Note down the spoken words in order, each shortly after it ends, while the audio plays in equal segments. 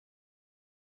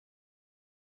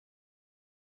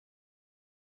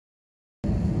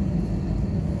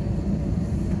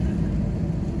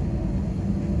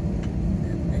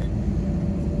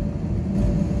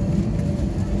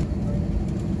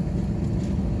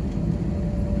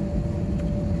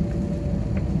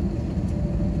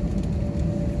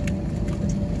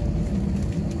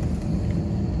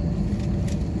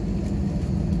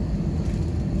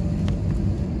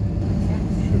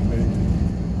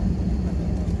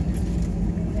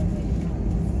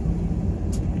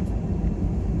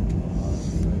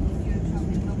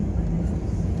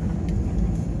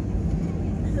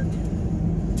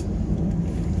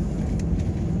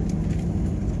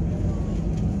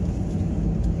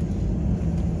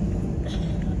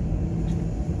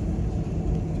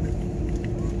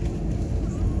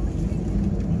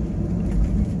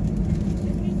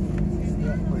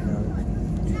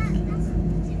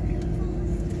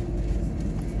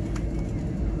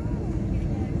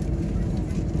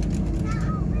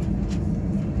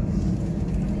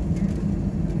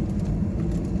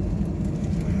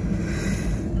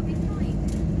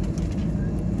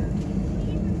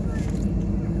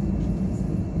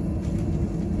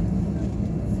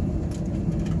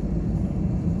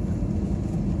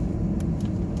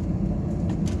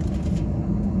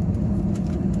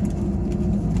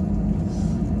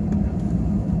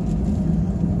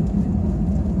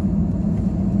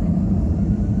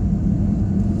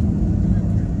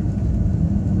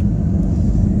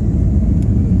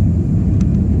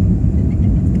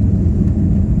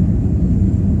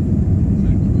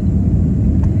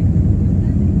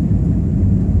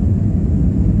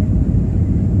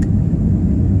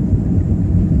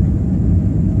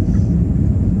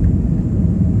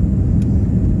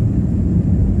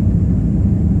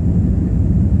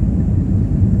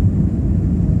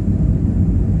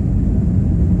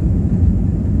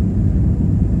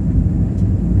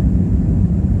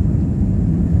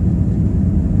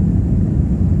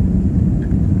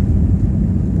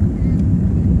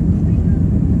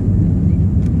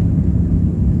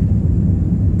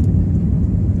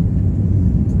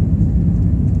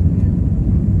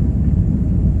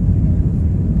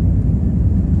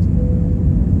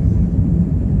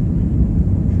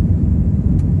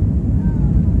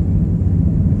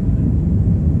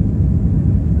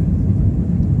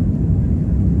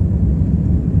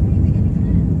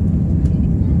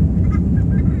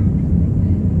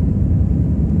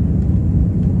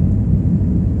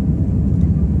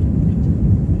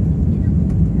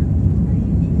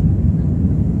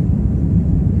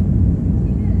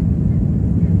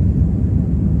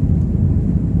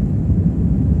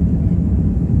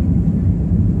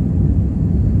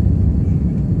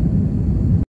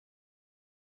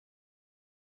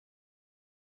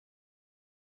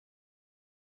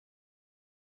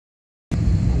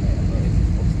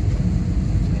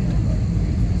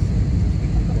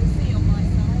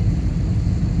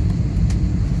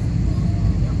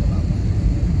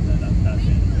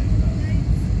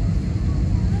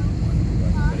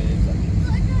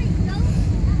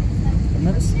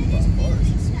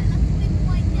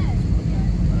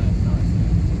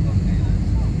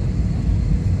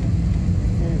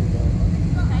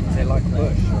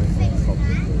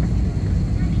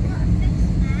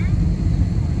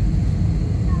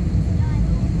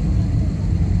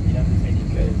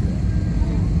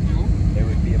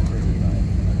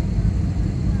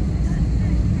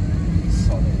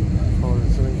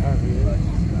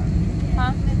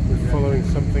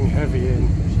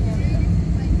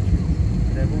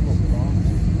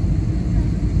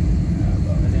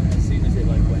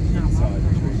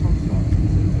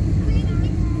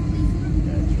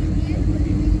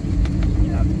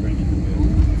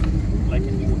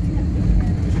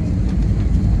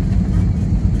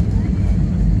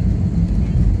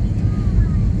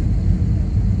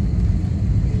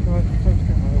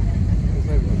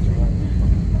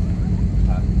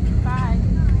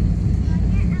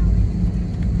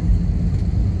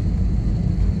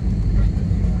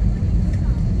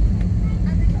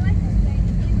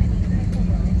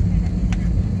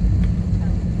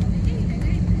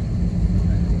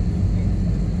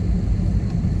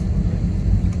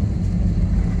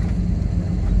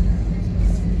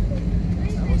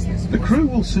The crew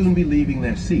will soon be leaving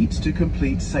their seats to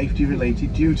complete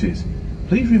safety-related duties.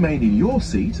 Please remain in your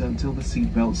seat until the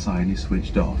seatbelt sign is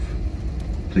switched off.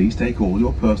 Please take all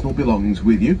your personal belongings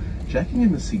with you, checking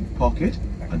in the seat pocket,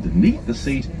 underneath the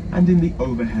seat, and in the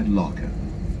overhead locker.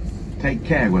 Take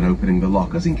care when opening the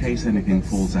lockers in case anything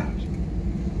falls out.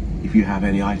 If you have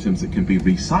any items that can be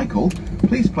recycled,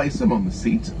 please place them on the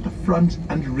seats, the front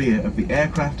and rear of the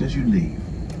aircraft as you leave.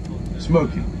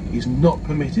 Smoking is not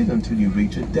permitted until you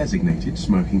reach a designated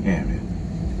smoking area.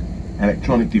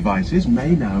 Electronic devices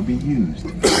may now be used.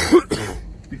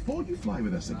 Before you fly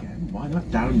with us again, why not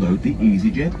download the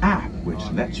EasyJet app, which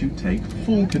lets you take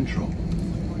full control.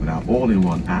 With our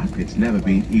all-in-one app, it's never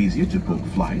been easier to book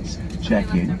flights,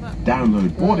 check in,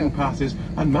 download boarding passes,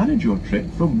 and manage your trip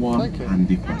from one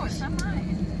handy place.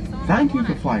 Thank you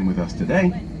for flying with us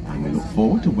today, and we look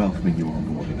forward to welcoming you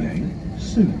on board again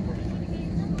soon.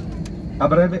 A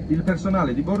breve il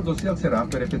personale di bordo si alzerà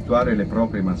per effettuare le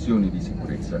proprie mansioni di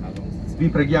sicurezza. Vi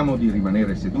preghiamo di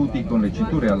rimanere seduti con le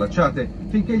cinture allacciate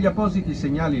finché gli appositi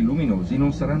segnali luminosi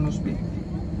non saranno spenti.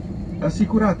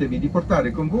 Assicuratevi di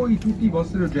portare con voi tutti i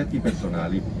vostri oggetti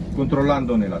personali,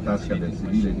 controllando nella tasca del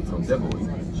sedile di fronte a voi,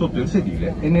 sotto il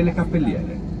sedile e nelle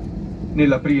cappelliere.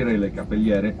 Nell'aprire le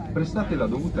cappelliere, prestate la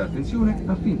dovuta attenzione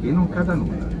affinché non cada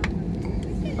nulla.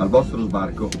 Al vostro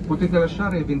sbarco potete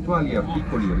lasciare eventuali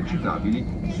articoli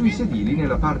riciclabili sui sedili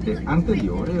nella parte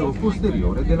anteriore o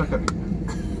posteriore della cabina.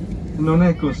 Non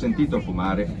è consentito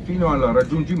fumare fino al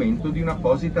raggiungimento di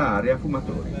un'apposita area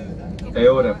fumatori. È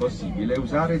ora possibile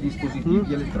usare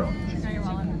dispositivi elettronici.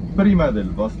 Prima del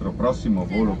vostro prossimo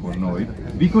volo con noi,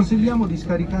 vi consigliamo di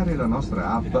scaricare la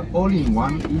nostra app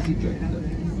All-in-One EasyJet.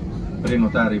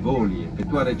 Prenotare voli,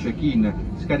 effettuare check-in,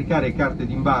 scaricare carte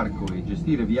d'imbarco e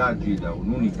gestire viaggi da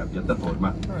un'unica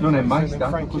piattaforma non è mai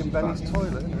stato così facile.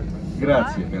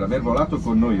 Grazie per aver volato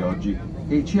con noi oggi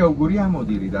e ci auguriamo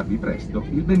di ridarvi presto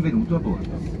il benvenuto a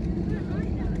bordo.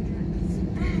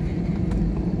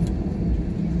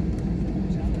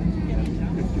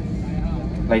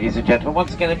 Ladies and gentlemen,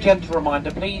 once again a gentle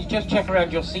reminder, please just check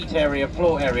around your seat area,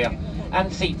 floor area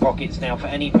and seat pockets now for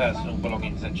any personal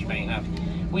belongings that you may have.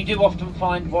 We do often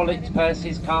find wallets,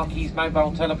 purses, car keys,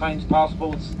 mobile telephones,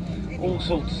 passports, all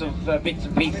sorts of bits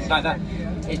and pieces like that.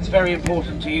 It's very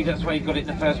important to you, that's why you've got it in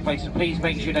the first place, so please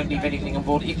make sure you don't leave anything on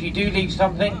board. If you do leave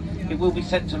something, it will be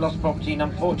sent to lost property, and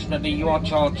unfortunately you are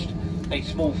charged a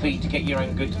small fee to get your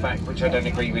own goods back, which I don't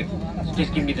agree with. So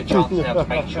just give me the chance now to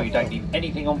make sure you don't leave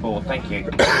anything on board. Thank you.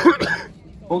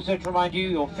 Also to remind you,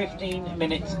 you're 15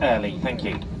 minutes early. Thank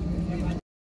you.